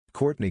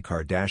Kourtney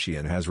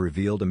Kardashian has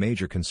revealed a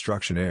major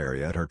construction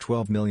area at her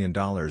 $12 million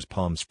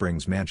Palm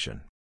Springs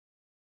mansion.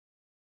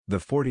 The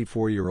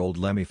 44-year-old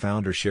Lemmy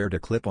founder shared a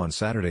clip on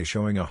Saturday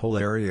showing a whole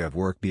area of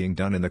work being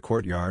done in the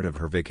courtyard of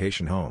her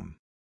vacation home.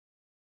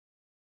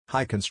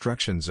 "High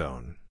construction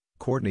zone,"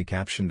 Kourtney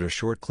captioned a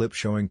short clip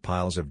showing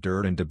piles of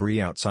dirt and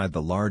debris outside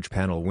the large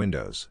panel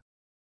windows.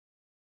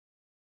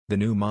 The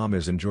new mom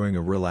is enjoying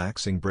a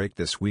relaxing break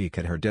this week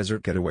at her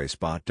desert getaway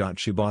spot.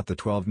 She bought the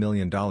 $12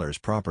 million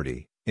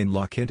property, in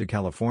La Quinta,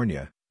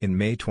 California, in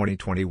May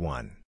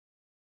 2021.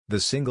 The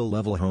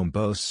single-level home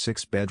boasts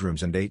 6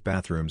 bedrooms and 8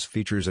 bathrooms,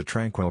 features a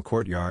tranquil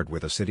courtyard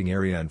with a sitting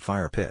area and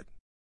fire pit.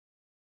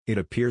 It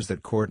appears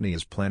that Kourtney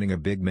is planning a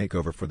big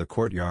makeover for the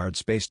courtyard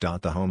space.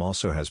 The home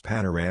also has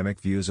panoramic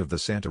views of the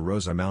Santa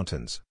Rosa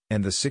Mountains,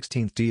 and the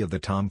 16th tee of the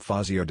Tom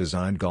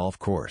Fazio-designed golf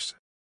course.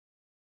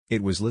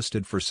 It was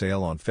listed for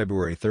sale on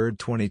February 3,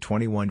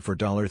 2021 for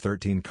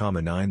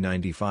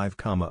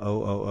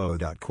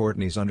 $13,995,000.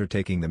 Kourtney's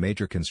undertaking the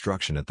major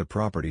construction at the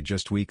property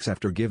just weeks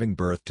after giving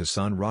birth to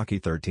son Rocky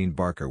 13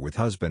 Barker with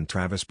husband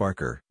Travis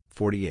Barker,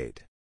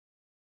 48.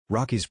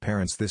 Rocky's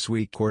parents this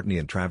week. Kourtney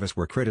and Travis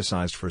were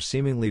criticized for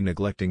seemingly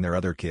neglecting their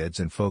other kids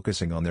and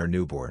focusing on their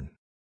newborn.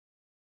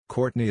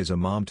 Kourtney is a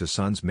mom to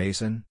sons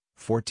Mason,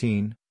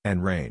 14,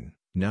 and Rain,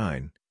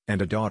 9, and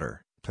a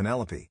daughter,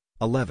 Penelope,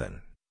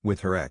 11,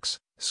 with her ex,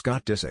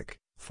 Scott Disick,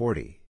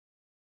 40.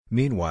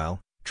 Meanwhile,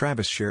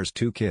 Travis shares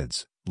 2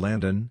 kids,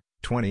 Landon,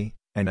 20,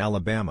 and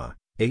Alabama,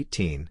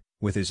 18,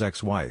 with his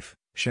ex-wife,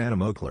 Shanna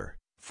Moakler,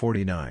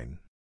 49.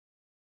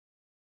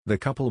 The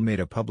couple made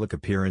a public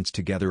appearance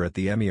together at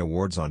the Emmy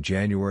Awards on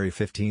January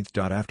 15.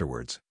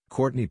 Afterwards,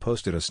 Kourtney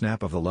posted a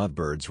snap of the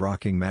Lovebirds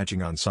rocking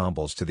matching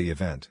ensembles to the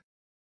event.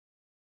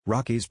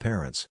 "Rocky's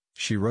parents,"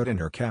 she wrote in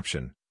her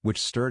caption,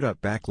 which stirred up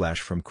backlash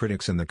from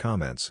critics in the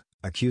comments,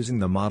 accusing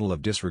the model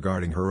of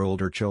disregarding her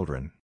older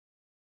children.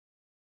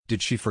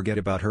 Did she forget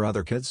about her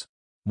other kids?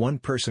 One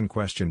person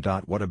questioned.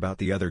 What about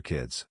the other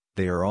kids?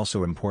 They are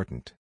also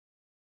important.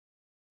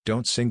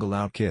 Don't single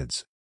out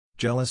kids.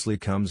 Jealously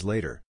comes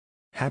later.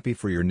 Happy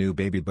for your new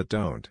baby but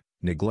don't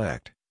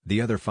neglect the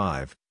other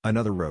 5,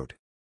 another wrote.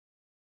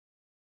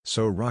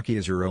 So Rocky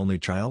is your only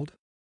child?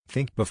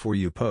 Think before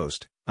you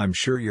post, I'm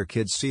sure your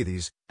kids see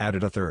these,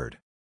 added a third.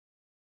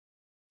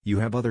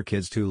 You have other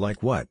kids too,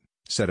 like what?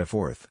 Said a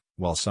fourth,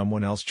 while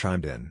someone else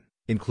chimed in,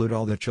 include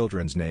all the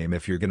children's name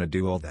if you're gonna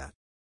do all that.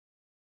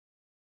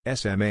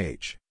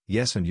 SMH,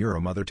 yes, and you're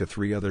a mother to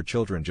 3 other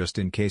children just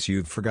in case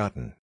you've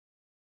forgotten.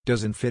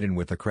 Doesn't fit in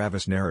with the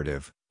Kravis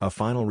narrative, a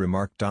final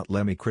remark.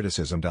 Lemmy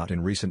criticism.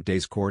 In recent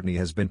days Kourtney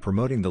has been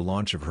promoting the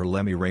launch of her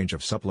Lemmy range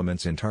of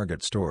supplements in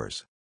Target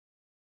stores.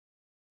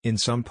 In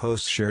some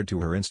posts shared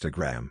to her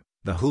Instagram,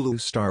 the Hulu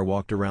star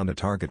walked around a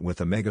Target with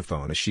a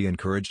megaphone as she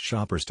encouraged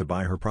shoppers to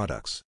buy her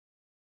products.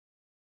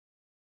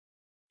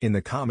 In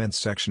the comments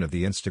section of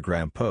the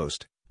Instagram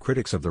post,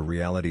 critics of the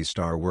reality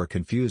star were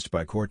confused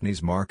by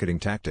Kourtney's marketing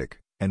tactic,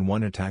 and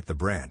one attacked the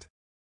brand.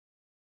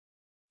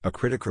 A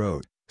critic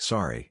wrote,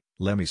 "Sorry,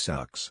 Lemmy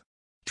sucks.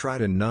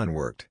 Tried and none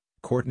worked."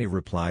 Kourtney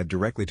replied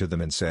directly to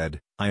them and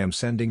said, "I am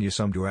sending you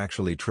some to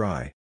actually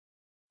try."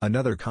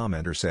 Another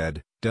commenter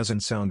said, "Doesn't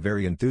sound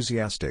very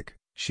enthusiastic,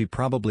 she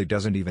probably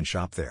doesn't even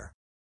shop there."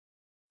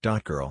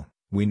 "Girl,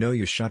 we know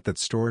you shut that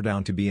store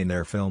down to be in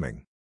there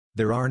filming.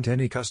 There aren't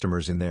any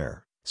customers in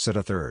there," said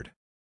a third.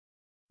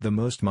 "The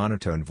most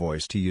monotone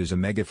voice to use a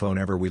megaphone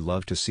ever. We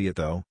love to see it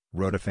though,"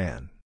 wrote a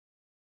fan.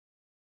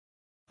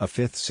 A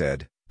fifth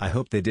said, "I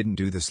hope they didn't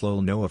do this,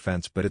 lol, no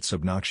offense but it's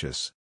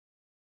obnoxious."